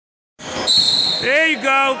There you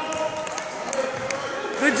go.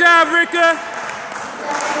 Good job, Ricka.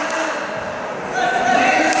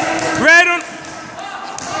 Red on.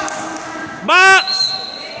 Box.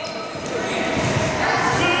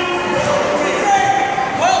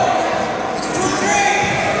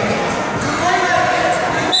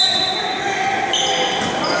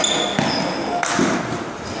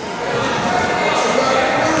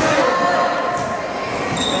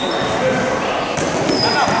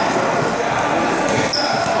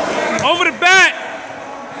 Over the back.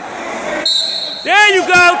 There you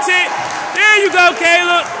go, Tick. There you go,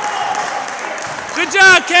 Caleb. Good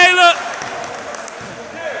job, Caleb.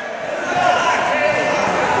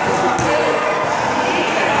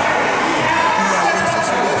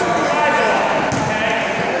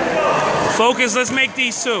 Focus, let's make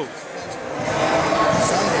these two.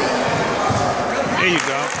 There you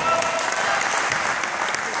go.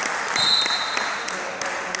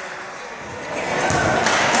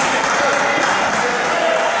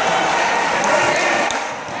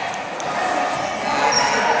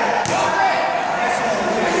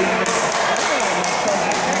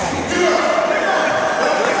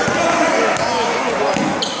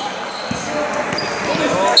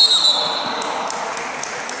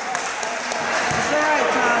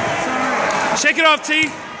 Shake it off, T.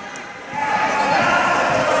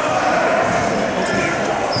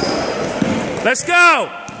 Let's go.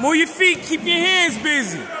 Move your feet. Keep your hands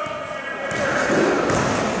busy.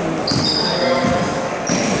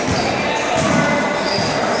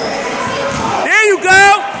 There you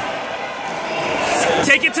go.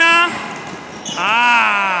 Take your time.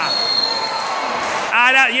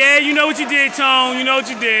 Yeah, you know what you did, Tone. You know what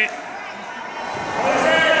you did.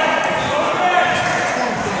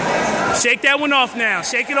 Shake that one off now.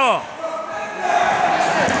 Shake it off.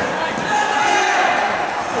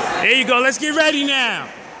 There you go. Let's get ready now.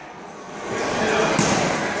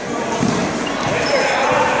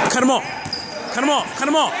 Cut him off. Cut him off. Cut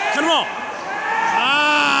him off. Cut him off.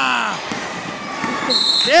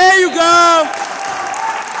 There you go.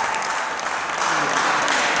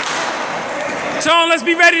 Tone, let's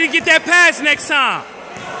be ready to get that pass next time.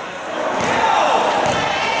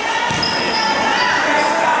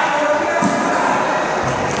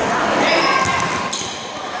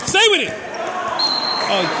 Stay with it.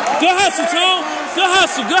 Good hustle, Tone. Good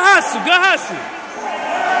hustle, good hustle, good hustle.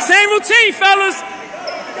 Same routine, fellas.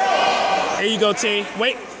 There you go, T.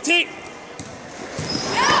 Wait, T.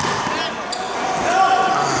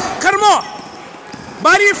 Cut him off.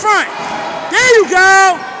 Body in front. There you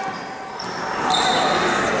go.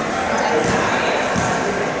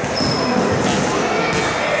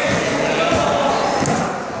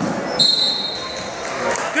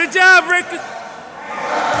 Good job, Rick.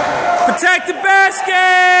 Protect the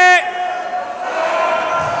basket!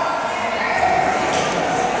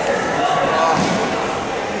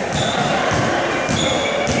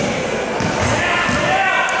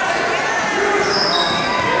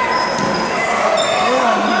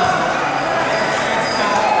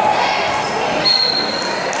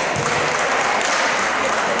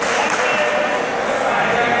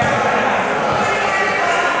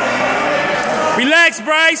 Relax,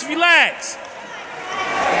 Bryce, relax.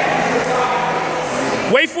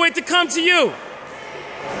 Wait for it to come to you.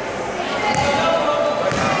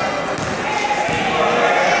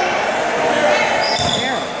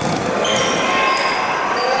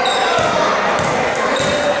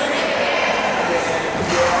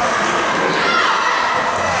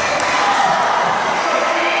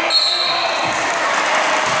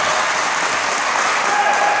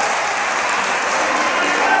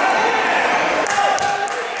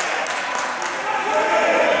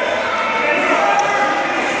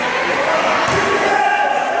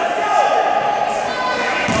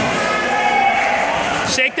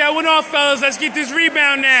 Shake that one off, fellas. Let's get this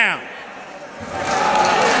rebound now.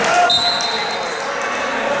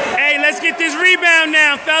 Hey, let's get this rebound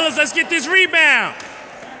now, fellas. Let's get this rebound.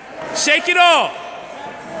 Shake it off.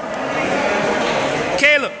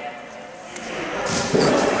 Caleb.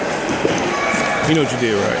 You know what you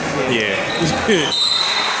did, right? Yeah.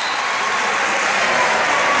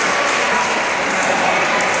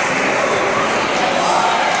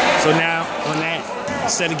 So now, on that,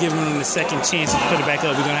 instead of giving them the second chance to put it back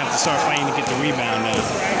up, we're going to have to start fighting to get the rebound.